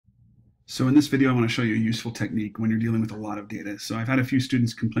So in this video, I want to show you a useful technique when you're dealing with a lot of data. So I've had a few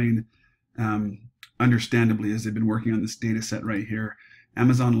students complain, understandably, as they've been working on this data set right here,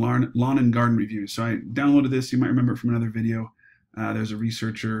 Amazon lawn and garden reviews. So I downloaded this. You might remember it from another video. There's a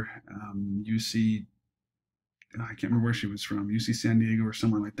researcher, UC, I can't remember where she was from, UC San Diego or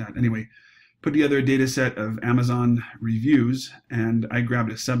somewhere like that. Anyway, put together a data set of Amazon reviews, and I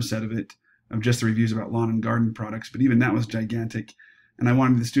grabbed a subset of it, of just the reviews about lawn and garden products, but even that was gigantic. And I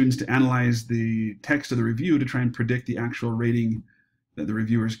wanted the students to analyze the text of the review to try and predict the actual rating that the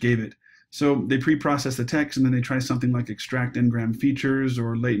reviewers gave it. So they pre-process the text, and then they try something like extract n-gram features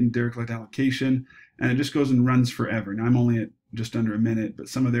or latent Dirichlet allocation, and it just goes and runs forever. Now I'm only at just under a minute, but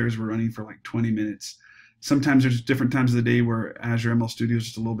some of theirs were running for like 20 minutes. Sometimes there's different times of the day where Azure ML Studio is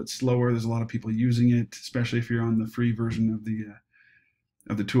just a little bit slower. There's a lot of people using it, especially if you're on the free version of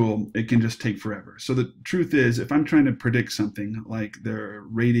the tool. It can just take forever. So the truth is, if I'm trying to predict something like their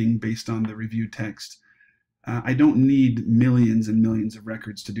rating based on the review text, I don't need millions and millions of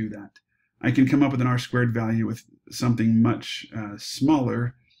records to do that. I can come up with an R-squared value with something much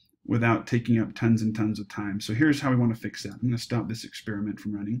smaller without taking up tons and tons of time. So here's how we want to fix that. I'm going to stop this experiment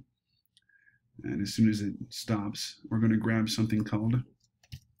from running. And as soon as it stops, we're going to grab something called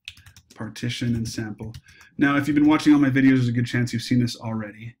Partition and Sample. Now, if you've been watching all my videos, there's a good chance you've seen this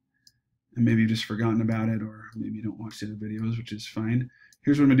already. And maybe you've just forgotten about it, or maybe you don't watch the other videos, which is fine.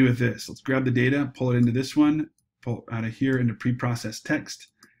 Here's what I'm going to do with this. Let's grab the data, pull it into this one, pull out of here into pre-processed text,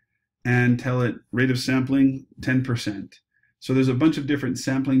 and tell it rate of sampling 10%. So there's a bunch of different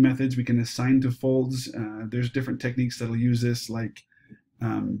sampling methods we can assign to folds. There's different techniques that'll use this, like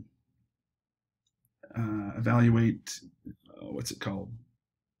evaluate, what's it called?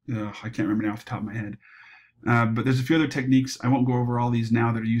 I can't remember now off the top of my head. But there's a few other techniques. I won't go over all these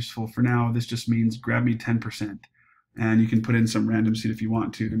now that are useful. For now, this just means grab me 10%. And you can put in some random seed if you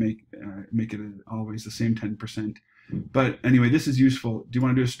want to make it always the same 10%. But anyway, this is useful. Do you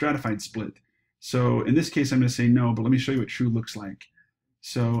want to do a stratified split? So in this case, I'm going to say no, but let me show you what true looks like.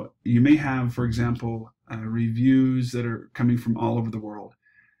 So you may have, for example, reviews that are coming from all over the world.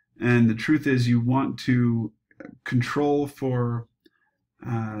 And the truth is, you want to control for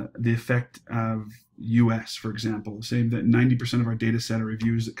the effect of US, for example. Say that 90% of our data set are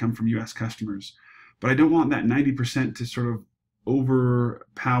reviews that come from US customers. But I don't want that 90% to sort of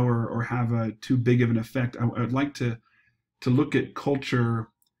overpower or have a too big of an effect. I would like to look at culture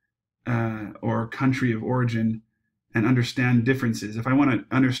or country of origin and understand differences. If I want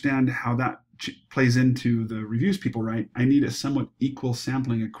to understand how that plays into the reviews people write, I need a somewhat equal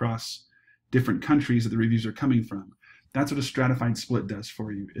sampling across different countries that the reviews are coming from. That's what a stratified split does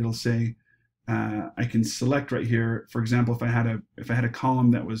for you. It'll say, I can select right here, for example, if I had a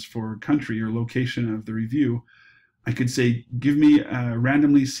column that was for country or location of the review, I could say, give me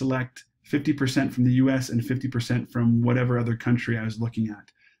randomly select 50% from the US and 50% from whatever other country I was looking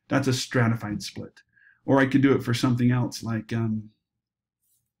at. That's a stratified split. Or I could do it for something else like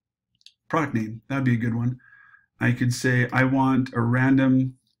product name. That'd be a good one. I could say I want a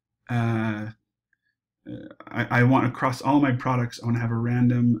random, I want across all my products, I want to have a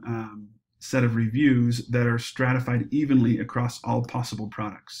random set of reviews that are stratified evenly across all possible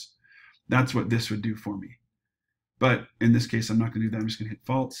products. That's what this would do for me. But in this case, I'm not going to do that. I'm just going to hit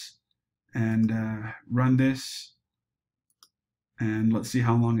false and run this. And let's see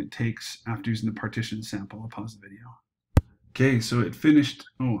how long it takes after using the partition sample. I'll pause the video. Okay, so it finished.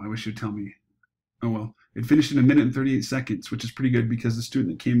 Oh, I wish you'd tell me. Oh, well, it finished in 1 minute and 38 seconds, which is pretty good because the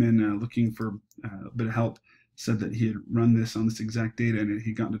student that came in looking for a bit of help said that he had run this on this exact data and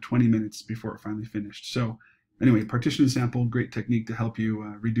he'd gotten to 20 minutes before it finally finished. So anyway, partition and sample, great technique to help you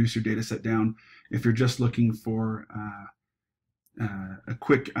reduce your data set down. If you're just looking for a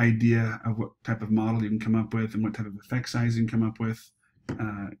quick idea of what type of model you can come up with and what type of effect size you can come up with,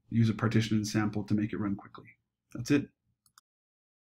 use a partition and sample to make it run quickly. That's it.